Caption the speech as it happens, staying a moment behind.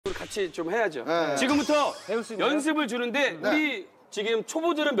그렇지 좀 해야죠. 네. 지금부터 연습을 주는데 우리 지금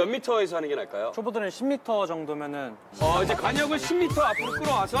초보들은 몇 미터에서 하는 게 나을까요? 초보들은 10m 정도면은 이제 관역을 10m 앞으로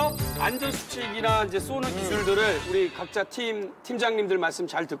끌어와서 안전 수칙이나 이제 쏘는 기술들을 우리 각자 팀장님들 말씀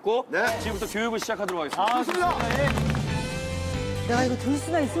잘 듣고 지금부터 교육을 시작하도록 하겠습니다. 좋습니다. 내가 이거 들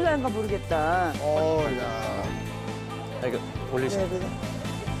수나 있을란가 모르겠다. 이거 올리시면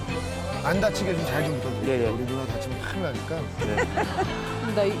안 다치게 좀 잘 좀 부탁드려요. 예, 예. 우리 누나 다치면 큰일 나니까.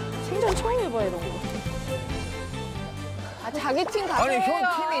 나 생전 처음 해봐 이런 거. 아, 자기 팀 가세요. 아니, 형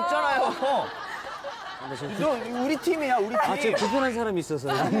팀이 있잖아요. 너 우리 팀이야, 우리 팀. 아, 제 불편한 사람이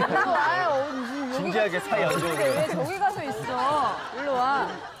있어서요. 일로 와요. 진지하게 사이 안 좋은데. 왜 저기 가서 있어? 일로 와.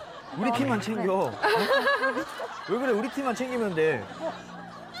 우리 팀만 챙겨. 왜 그래, 우리 팀만 챙기면 돼.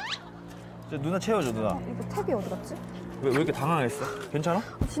 누나 채워줘, 누나. 이거 탭이 어디 갔지? 왜 이렇게 당황했어? 괜찮아?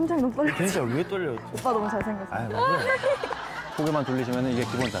 심장이 너무 빨리. 진짜 왜 떨려? 오빠 너무 잘생겼어. 아유, 맞아. 고개만 돌리시면 이게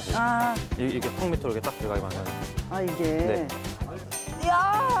기본 자세. 이게 턱 밑으로 이렇게 딱 들어가기만 하면. 이게. 네.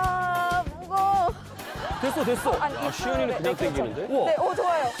 이야, 무거워. 됐어. 시연이는 그냥 땡기는데? 우와, 네,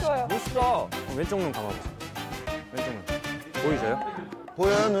 좋아요. 멋있다. 왼쪽 눈 감아보세요. 왼쪽 눈. 보이세요?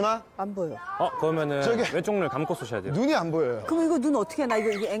 보여요, 누나? 안 보여. 그러면은 저기. 왼쪽 눈을 감고 쏘셔야 돼요. 눈이 안 보여요. 그럼 이거 눈 어떻게 해? 나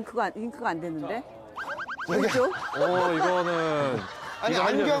이게 잉크가 안 되는데? 왼쪽? 이거는. 아니,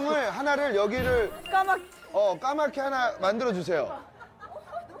 안경을 하나를 여기를 까맣게 하나 만들어주세요.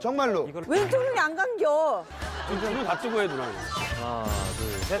 정말로. 왼쪽 눈이 안 감겨. 눈 다 뜨고 해 누나. 하나, 둘,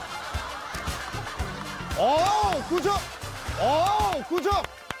 셋. 9점! 9점!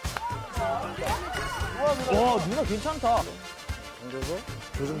 와, 누나 괜찮다.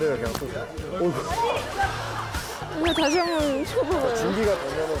 조준대가 그냥 또. 이거 다시 한번 쳐봐요. 준비가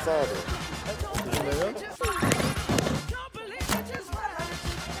되면은 쌓아야 돼. 조준대면.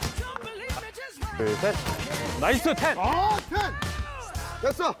 둘, 셋. 나이스, 10! 10!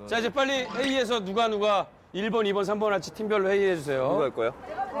 됐어! 자 이제 빨리 회의에서 누가 1번, 2번, 3번 할지 팀별로 회의해 주세요. 누가 할 거야?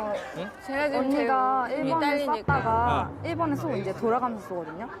 제가 지금 언니가 제일 1번을 딸리니까. 쐈다가 1번을 쏘고 이제 돌아가면서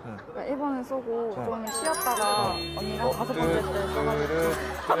쏘거든요. 그러니까 1번을 쏘고 좀 쉬었다가 언니가 다섯 번째 때 쏘가지고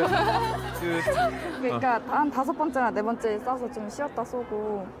그러니까 한 다섯 번째나 네 번째 쏴서 좀 쉬었다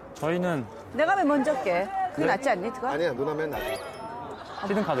쏘고 저희는 내가 왜 먼저 할게? 그게 낫지 않니, 그거? 아니야, 누나 맨 나중에.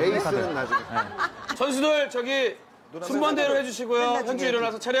 히든카드, 에이스는 나중에. 선수들 저기 순번대로 해주시고요. 현주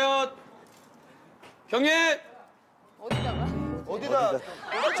일어나서 차렷. 경례. 어디다?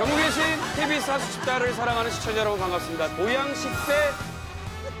 전국에 계신 KBS 하수집단을 사랑하는 시청자 여러분 반갑습니다. 보양식대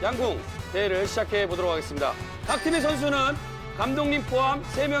양궁 대회를 시작해 보도록 하겠습니다. 각 팀의 선수는 감독님 포함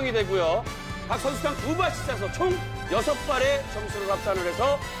 3명이 되고요. 각 선수당 2발씩 쏴서 총 6발의 점수를 합산을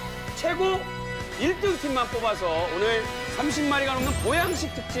해서 최고 1등 팀만 뽑아서 오늘 30마리가 넘는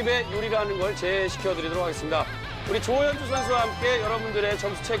보양식 특집의 요리라는 걸 제시켜드리도록 하겠습니다. 우리 조현주 선수와 함께 여러분들의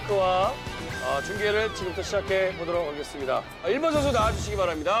점수 체크와 중계를 지금부터 시작해 보도록 하겠습니다. 1번 선수 나와주시기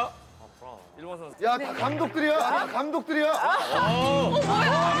바랍니다. 1번 선수. 야, 다 감독들이야. 다 감독들이야.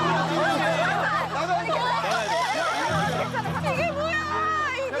 이게 뭐야?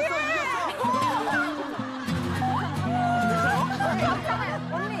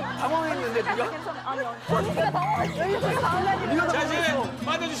 당황했는데, 누가? 언니가 당황했어. 자, 이제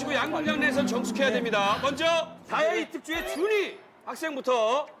빠져주시고 양궁장 내선 정숙해야 됩니다. 먼저 다혜이 특주의 준희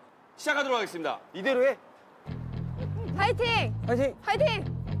학생부터 시작하도록 하겠습니다. 이대로 해. 파이팅! 파이팅! 파이팅!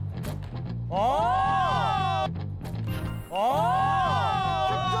 와,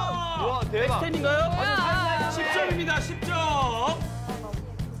 대박. 10인가요? 10점입니다. 10점.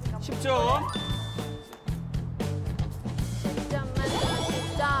 10점. 10점만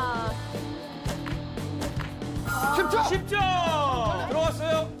진짜. 10점.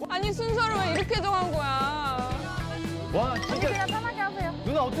 들어왔어요. 아니 순서를 왜 이렇게 정한 거야? 와, 언니 진짜. 그냥 편하게 하세요.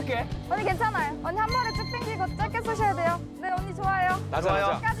 누나 어떡해? 언니 괜찮아요. 언니 한 번에 쭉 당기고 짧게 쏘셔야 돼요. 네 언니 좋아요.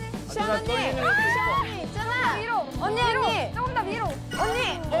 나자. 끝까지. 시원 언니! 시원이 있잖아! 위로. 언니. 조금 더 위로.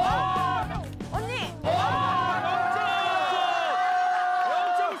 언니. 언니.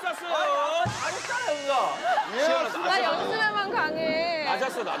 0점 쐈어요. 잘했잖아, 누나. 나 연습에만 강해.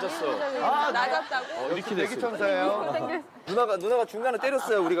 낮았어. 낮았다고? 이렇게 됐어요. 천사예요. 누나가 중간에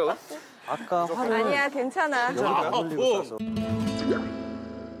때렸어요, 우리가. 아까 화를 아니야 괜찮아. 오.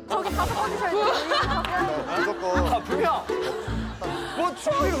 저기 다섯 번 셔야 돼요. 무조건. 분명. 뭐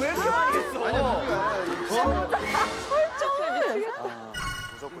준비를 왜 이렇게 많이 했어?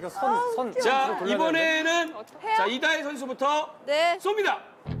 자, 이번에는 자, 이다혜 선수부터 네. 쏩니다.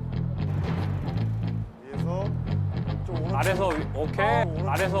 위에서 좀 아래서 오케이.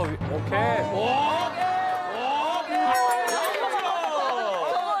 아래서 오케이.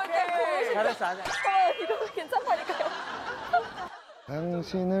 잘했어, 안 해. 이거 괜찮다니까요.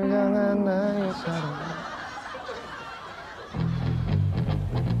 당신을 향한 나의 사랑.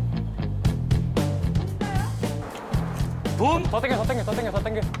 붐. 더 당겨서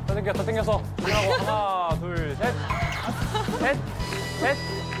하고 하나, 둘, 셋.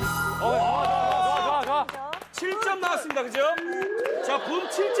 7점 나왔습니다. 그죠? 자, 붐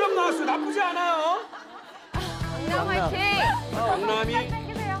 7점 나왔어요. 나쁘지 않아요. 강남 화이팅! 강남이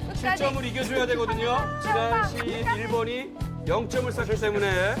당기세요. 끝까지. 7점을 이겨줘야 되거든요. 지난 시인 1번이 0점을 쐈기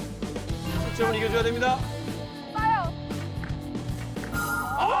때문에 7점을 이겨줘야 됩니다. 싸요.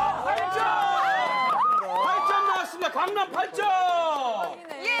 8점! 8점 나왔습니다. 강남 8점!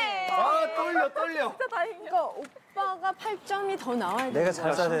 예! 떨려. 그러니까 오빠가 8점이 더 나와야 돼. 내가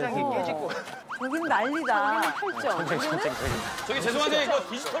잘 쏴야 돼. 여긴 난리다. 8점. 저기 죄송한데 이거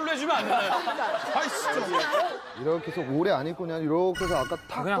디지털로 해주면 안 되나요? 아이 진짜. 이렇게 해서 오래 안 입고 그냥 이렇게 해서 아까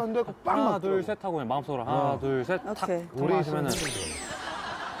탁 떴는데 빵 하나, 맞더라고. 둘, 셋 하고 그냥 마음속으로 하나, 둘, 셋. 탁. 오케이. 오래 하시면은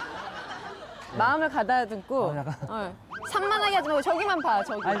마음을 가다듬고 산만하게 하지 말고 저기만 봐,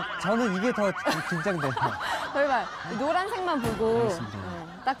 저기. 아니, 저는 이게 더 긴장돼요. 저기 봐. 노란색만 보고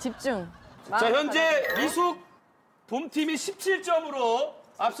딱 집중. 자, 현재 미숙 봄팀이 17점으로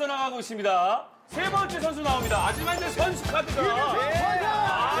앞서 나가고 있습니다. 세 번째 선수 나옵니다. 하지만 이제 선수 카드가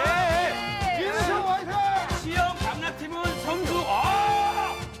김수영 화이팅! 시영 강남팀은 선수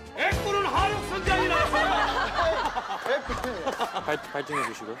액구는 하록 선장이 나왔어요. 발등해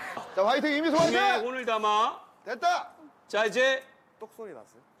주시고. 자, 화이팅 이미소 화이팅! 네, 오늘 담아. 됐다! 자, 이제 똑소리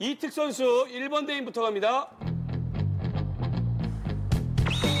났어요. 이특 선수 1번 대인부터 갑니다.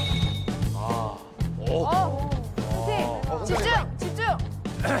 집중! 집중!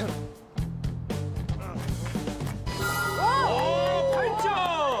 오,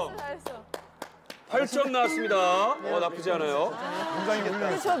 8점! 잘했어. 8점 나왔습니다. 나쁘지 않아요.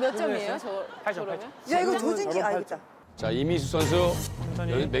 저 몇 점이에요? 저 8점. 야, 이거 조진기 알겠다. 자, 이미숙 선수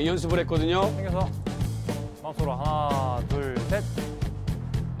천천히 맹연습을 했거든요. 당겨서 마음속으로 하나, 둘, 셋.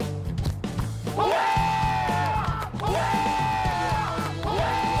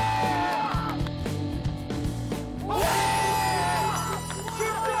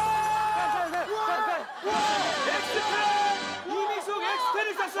 이미숙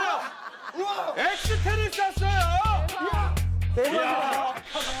엑스텐을 쐈어요. 엑스텐을 쐈어요. 대박이다.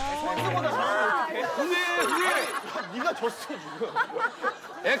 후회. 네가 졌어 지금.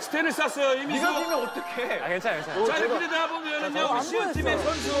 엑스텐을 쐈어요. 이미숙. 어떡해. 괜찮아. 자, 이렇게 되다 보면은요, 우리 시연팀의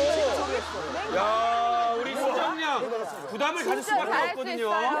선수. 야, 우리 소장량 부담을 가질 진짜 수밖에 잘할 수 없거든요.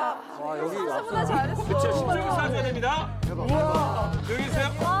 있어요. 선수보다 잘했어. 그렇죠. 10점을 쏴줘야 됩니다. 여기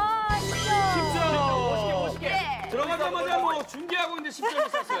있어요. 와, 10점. 멋있게. 들어가자마자 뭐 중계하고 있는데 10점을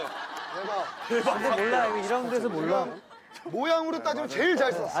쐈어요. 근데 몰라. 이거 2라운드에서 몰라. 모양으로 따지면 제일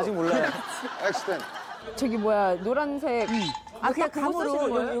잘 썼어. 아직 몰라요. 엑스텐. 저기 뭐야, 노란색. 그냥 그거 쓰시는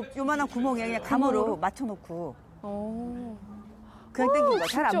감으로 거예요? 요만한 구멍에 그냥 감으로 맞춰놓고 그냥 당긴 거야.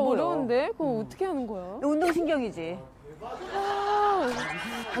 잘 안 진짜 보여. 어려운데? 그거 어떻게 하는 거야? 운동신경이지.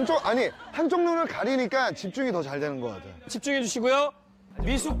 한쪽 눈을 가리니까 집중이 더 잘 되는 것 같아. 집중해 주시고요.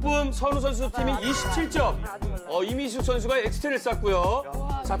 미숙붐 선우 선수 팀이 27점. 이미숙 선수가 엑스텐을 쐈고요.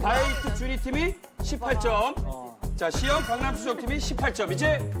 자, 다이트 주니 팀이 18점. 자, 시영 강남 수정 팀이 18점.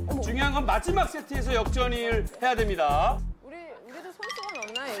 이제 중요한 건 마지막 세트에서 역전을 해야 됩니다. 우리도 선수가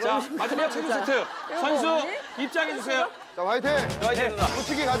없나? 자, 마지막 최종 세트. 선수 입장해 주세요. 자, 화이팅! 화이팅!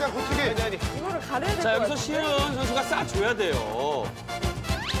 고치기 가자, 고치기. 이거를 가려야 될 것 자, 같아. 여기서 시은 선수가 쏴줘야 돼요.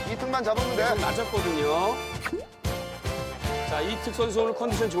 이특만 잡으면 돼. 좀 낮았거든요. 자, 이특 선수 오늘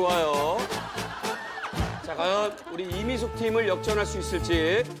컨디션 좋아요. 자, 과연 우리 이미숙 팀을 역전할 수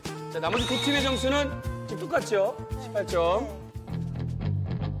있을지. 자, 나머지 두 팀의 점수는 지금 똑같죠? 18점.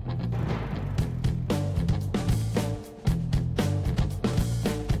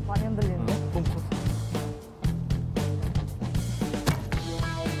 많이 흔들리는데?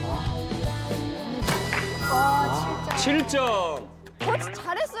 7점. 코치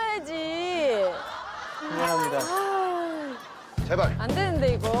잘했어야지. 미안합니다. 제발. 안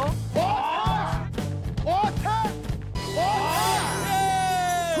되는데, 이거.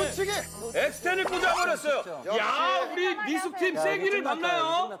 고치기! 엑스텐을 꽂아버렸어요. 야, 우리 미숙 팀 세기를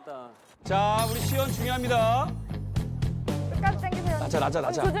받나요? 자, 우리 시연 중요합니다. 끝까지 당기세요.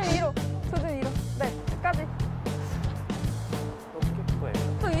 낮아. 조준 위로. 네, 끝까지.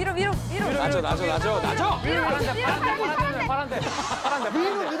 또 위로. 낮아. 파란데.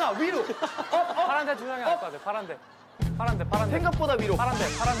 위로, 누나, 위로. 파란데 중앙이 할 것 같아. 파란데. 생각보다 위로. 파란데.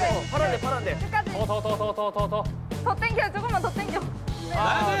 파란데. 끝까지. 더. 더 당겨. 조금만 더 당겨.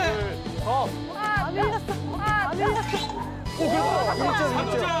 나야 돼. 더. 안 밀렸어. 삼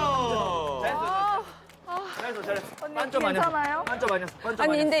 3점. 잘했어. 언니 만점 아니었어. 괜찮아요? 만점 아니었어. 만점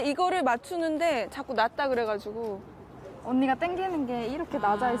아니 아니었어. 근데 이거를 맞추는데 자꾸 낮다 그래가지고 언니가 땡기는 게 이렇게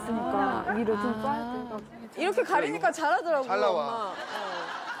낮아 있으니까 위로 좀 쏴야 돼. 이렇게 가리니까 잘하더라고. 잘 나와. 엄마.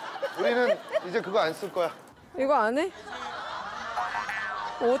 우리는 이제 그거 안 쓸 거야. 이거 안 해?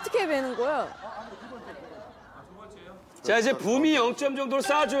 어떻게 배는 거야? 자, 이제 붐이 0점 정도를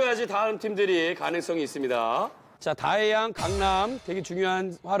쌓아줘야지 다음 팀들이 가능성이 있습니다. 자, 다해양, 강남 되게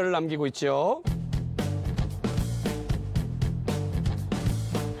중요한 화를 남기고 있죠.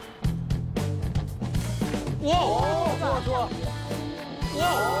 와! 좋아, 좋아.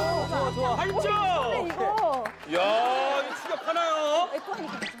 와! 좋아. 8점! 이거 야, 이거 추격하나요?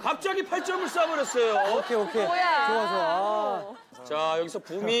 갑자기 8점을 쏴버렸어요. 오케이, 오케이. 뭐야? 좋아, 좋아. 자, 여기서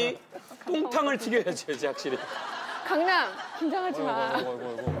붐이 똥탕을 튀겨야죠, 이제 확실히. 강남 긴장하지 마.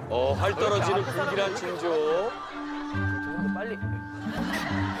 활 떨어지는 불길한 징조. 빨리.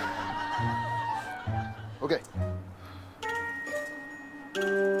 오케이.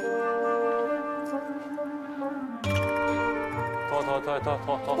 더.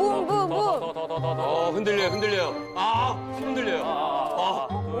 흔들려요, 흔들려요. 손 흔들려요. 흔들려요,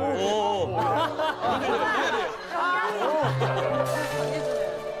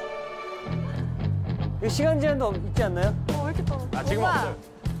 이거 시간 제한도 있지 않나요? 지금 없어요.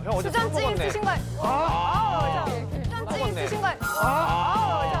 형 어제 수전증 있으신 거. 수전증 있으신 거.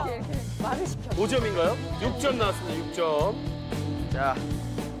 이렇게 말을 시켜. 5점인가요? 6점 나왔습니다, 6점. 자,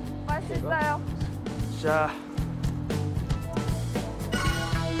 할 수 있어요. 자.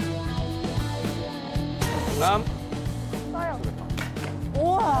 남 써요.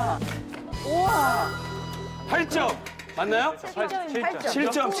 우와. 8점. 맞나요?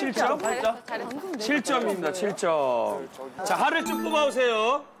 7점, 7점. 7점입니다, 7점. 자, 하를 좀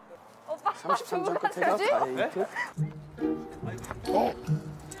뽑아오세요. 오빠 33점 끝에가 다이트.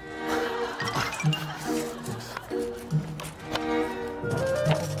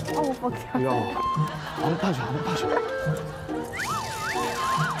 오빠 귀여워. 안 파져, 안 파져.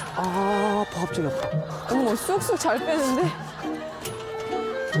 갑자기 아파. 어머 쑥쑥 잘 빼는데.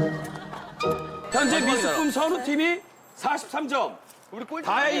 현재 미스꿈 선우팀이 43점.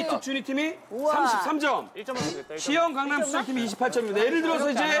 다이트 준이팀이 33점. 1점만 시영 강남 수정팀이 28점입니다. 예를 들어서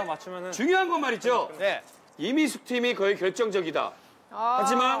이제 중요한 건 말이죠. 네. 이미숙 팀이 거의 결정적이다.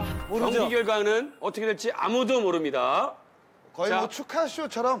 하지만 경기 결과는 어떻게 될지 아무도 모릅니다. 거의 자. 뭐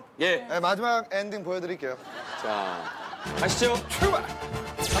축하쇼처럼 예. 네, 마지막 엔딩 보여드릴게요. 자, 가시죠. 출발!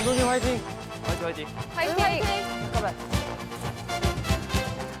 감독님 화이팅. 화이팅. 파이팅. 잠깐만.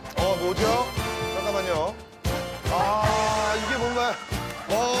 뭐죠? 잠깐만요. 이게 뭔가요?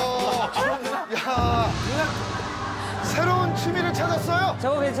 야, 새로운 취미를 찾았어요?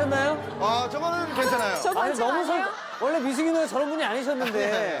 저거 괜찮나요? 저거는 괜찮아요. 저거 아니, 너무 괜찮아요? 원래 미숙이 누나 저런 분이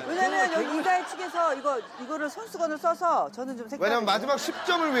아니셨는데. 왜냐면 여기 이달 측에서 이거를 손수건을 써서 저는 좀 색깔이. 왜냐면 마지막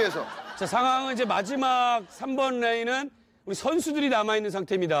 10점을 위해서. 자, 상황은 이제 마지막 3번 라인은 우리 선수들이 남아있는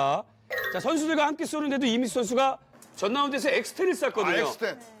상태입니다. 자, 선수들과 함께 쏘는데도 이미숙 선수가 전 라운드에서 엑스텐을 쐈거든요.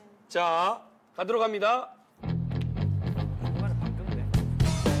 엑스텐. 자, 가도록 합니다.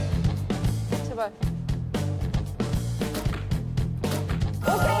 제발.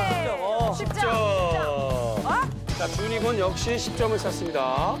 어. 10점. 자, 준이군 역시 10점을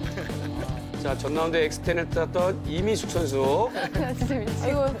쐈습니다. 자, 전 라운드 엑스텐을 땄던 이미숙 선수. 진짜 재밌지.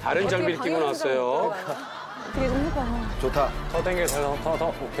 이거 다른 장비를 끼고 나왔어요. 되게 좀 해봐. 좋다. 더 당겨,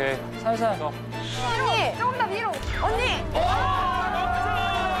 더. 오케이. 살살. 언니. 조금 더 위로. 언니. 오케이.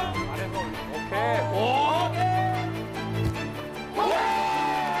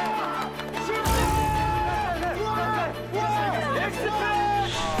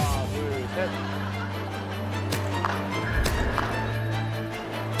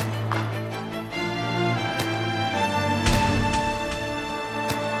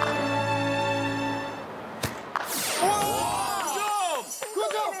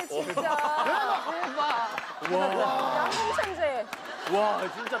 진짜. 대박. 양궁 천재. 와,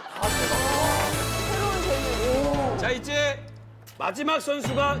 진짜 다 새로운 재미. 자, 이제 마지막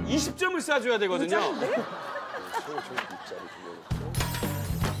선수가 20점을 쏴줘야 되거든요.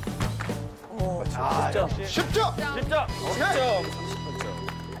 10점! 10점.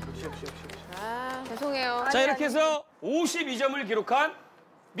 죄송해요. 자, 이렇게 해서 52점을 기록한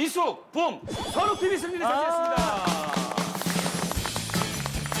미숙, 붐, 선우팀이 승리를 차지했습니다.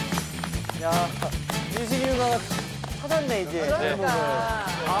 야, 미숙이 누나가 찾았네, 이제. 그러니까.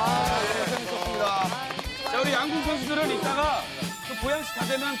 재밌었습니다. 자, 우리 양궁 선수들은 이따가 또 보양식 다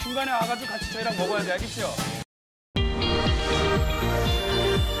되면 중간에 와가지고 같이 저희랑 먹어야 돼, 알겠죠?